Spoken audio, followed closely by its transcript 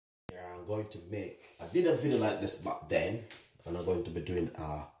I'm going to make, I did a video like this back then, and I'm going to be doing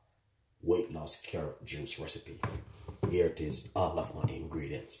a weight loss carrot juice recipe. Here it is, all of my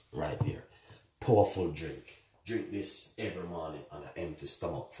ingredients right there. Powerful drink. Drink this every morning on an empty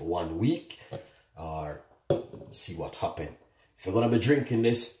stomach for 1 week, or see what happens. If you're gonna be drinking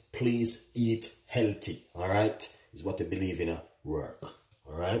this, please eat healthy. All right, is what I believe in a work.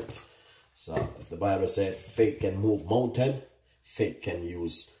 All right. So if the Bible says faith can move mountain, faith can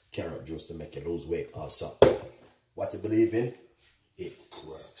use carrot juice to make you lose weight also. What you believe in, it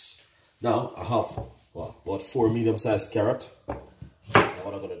works. Now I have about 4 medium-sized carrots.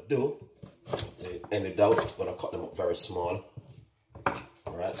 What I'm gonna do, any doubt, I'm gonna cut them up very small.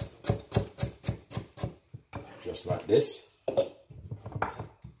 All right, just like this.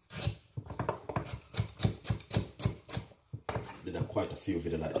 Did quite a few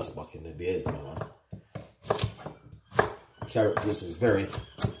videos like this back in the days, man. Carrot juice is very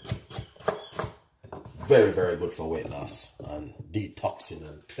good for weight loss and detoxing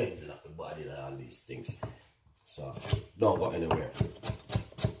and cleansing of the body and all these things. So don't go anywhere.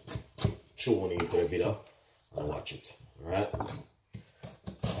 Tune into the video and watch it. Alright?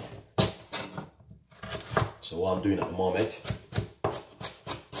 So what I'm doing at the moment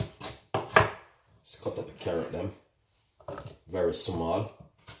is cut up the carrot them very small.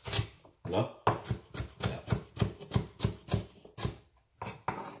 No? Yeah.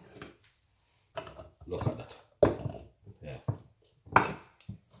 Look at that. Yeah.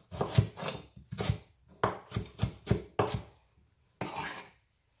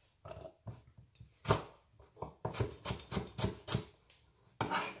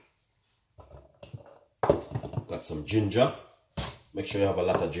 Got some ginger. Make sure you have a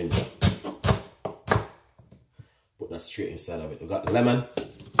lot of ginger. Put that straight inside of it. We got lemon.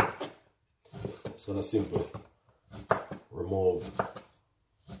 It's gonna simply remove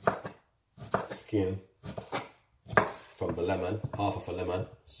skin from the lemon, half of a lemon,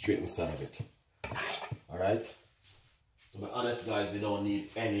 straight inside of it. Alright? To be honest, guys, you don't need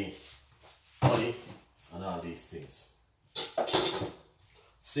any honey and all these things.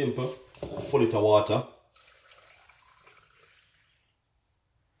 Simple. Full liter water.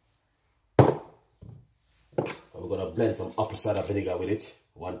 We're gonna blend some apple cider vinegar with it.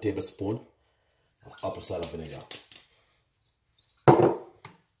 1 tablespoon of apple cider vinegar.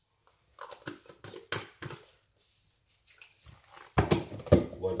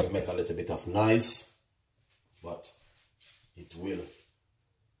 Going to make a little bit of noise, but it will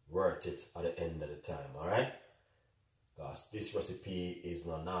worth it at the end of the time. All right, because this recipe is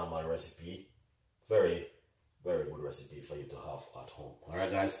not a normal recipe. Very good recipe for you to have at home. All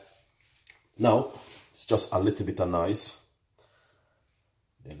right, guys. Now it's just a little bit of noise.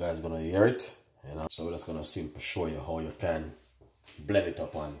 You guys gonna hear it, and so we're just gonna simply show you how you can blend it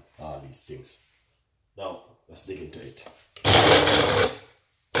up on all these things. Now let's dig into it.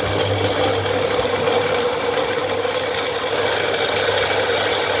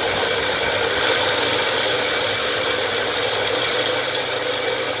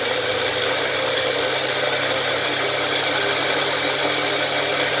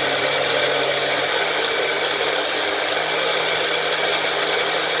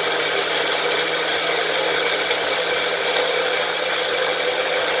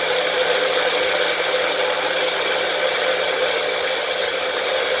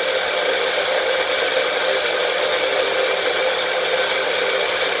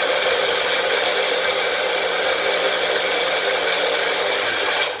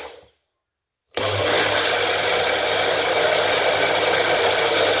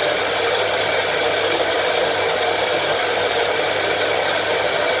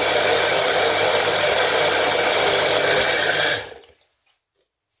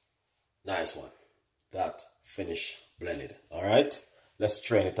 Nice one. That finished blended. All right, let's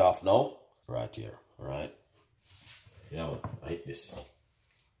strain it off now. Right here. All right. Yeah, I hate this.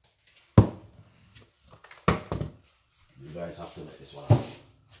 You guys have to make this one out.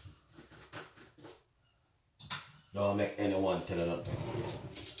 Don't make anyone tell you nothing.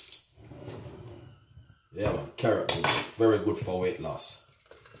 Yeah, man. Carrot is very good for weight loss.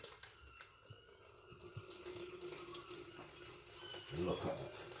 Look at that.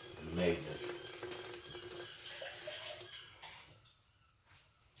 Amazing.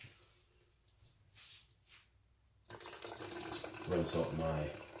 Rinse out my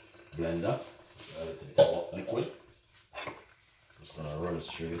blender. A little bit of liquid. Just gonna run it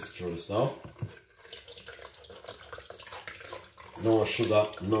through this now. No sugar,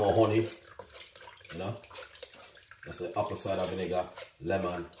 no honey. You know? That's the apple cider vinegar,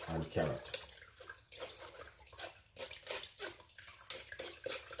 lemon, and carrot.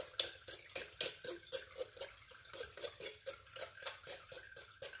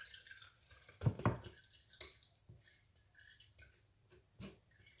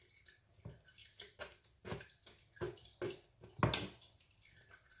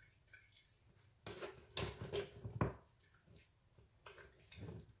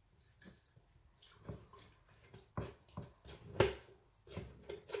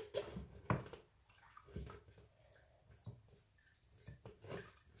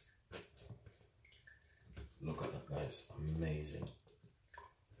 guys, amazing.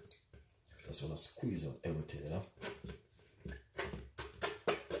 Just want to squeeze out everything, you know.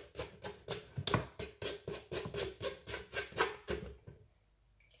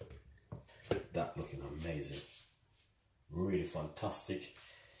 That looking amazing, really fantastic,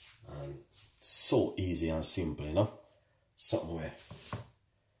 and so easy and simple, you know. Something where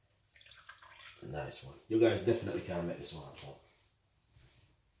nice one. You guys definitely can make this one at home.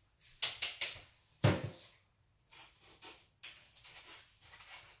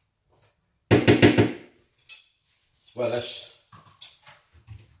 Well, let's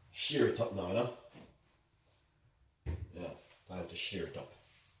shear it up now, you know? Yeah, time to shear it up.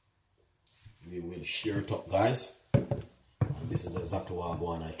 We will shear it up, guys. And this is exactly what I go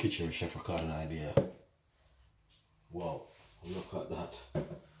on our kitchen with Chef Ricardo idea. Wow, look at that.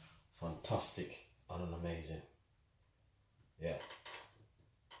 Fantastic and amazing. Yeah.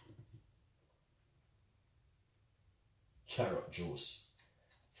 Carrot juice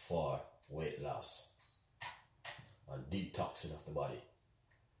for weight loss and detoxing of the body.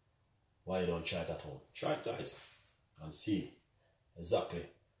 Why you don't try it at home? Try it, guys, and see exactly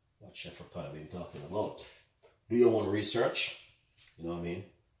what Chef Ricardo been talking about. Do your own research. You know what I mean?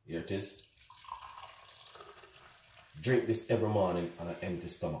 Here it is. Drink this every morning on an empty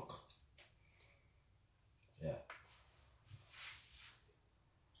stomach. Yeah.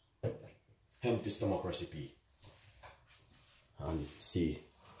 Empty stomach recipe. And see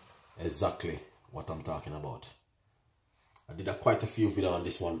exactly what I'm talking about. I did quite a few videos on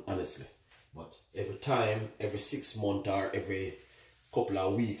this one, honestly. But every time, every 6 months or every couple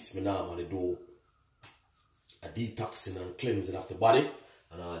of weeks, we normally do a detoxing and cleansing of the body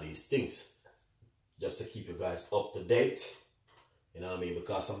and all these things. Just to keep you guys up to date. You know what I mean?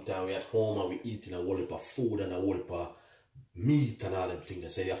 Because sometimes we're at home and we're eating a whole heap of food and a whole heap of meat and all them things. They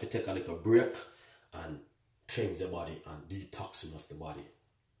say you have to take a little break and cleanse your body and detoxing of the body.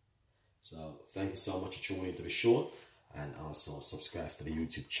 So thank you so much for tuning into the show, and also subscribe to the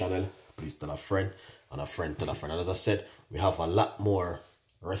YouTube channel. Please tell a friend, and a friend tell a friend. And as I said, we have a lot more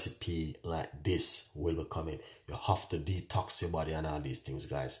recipe like this will be coming. You have to detox your body and all these things,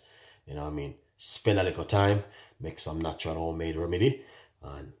 guys. You know what I mean? Spend a little time, make some natural homemade remedy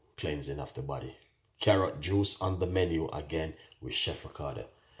and cleansing of the body. Carrot juice on the menu again with Chef Ricardo.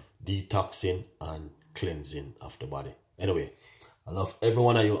 Detoxing and cleansing of the body. Anyway, I love every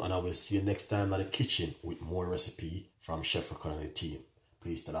one of you, and I will see you next time at the kitchen with more recipe from Chef Ricardo and the team.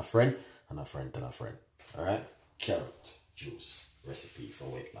 Please tell a friend, and a friend tell a friend. Alright? Carrot juice recipe for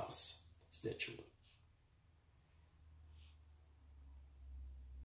weight loss. Stay tuned.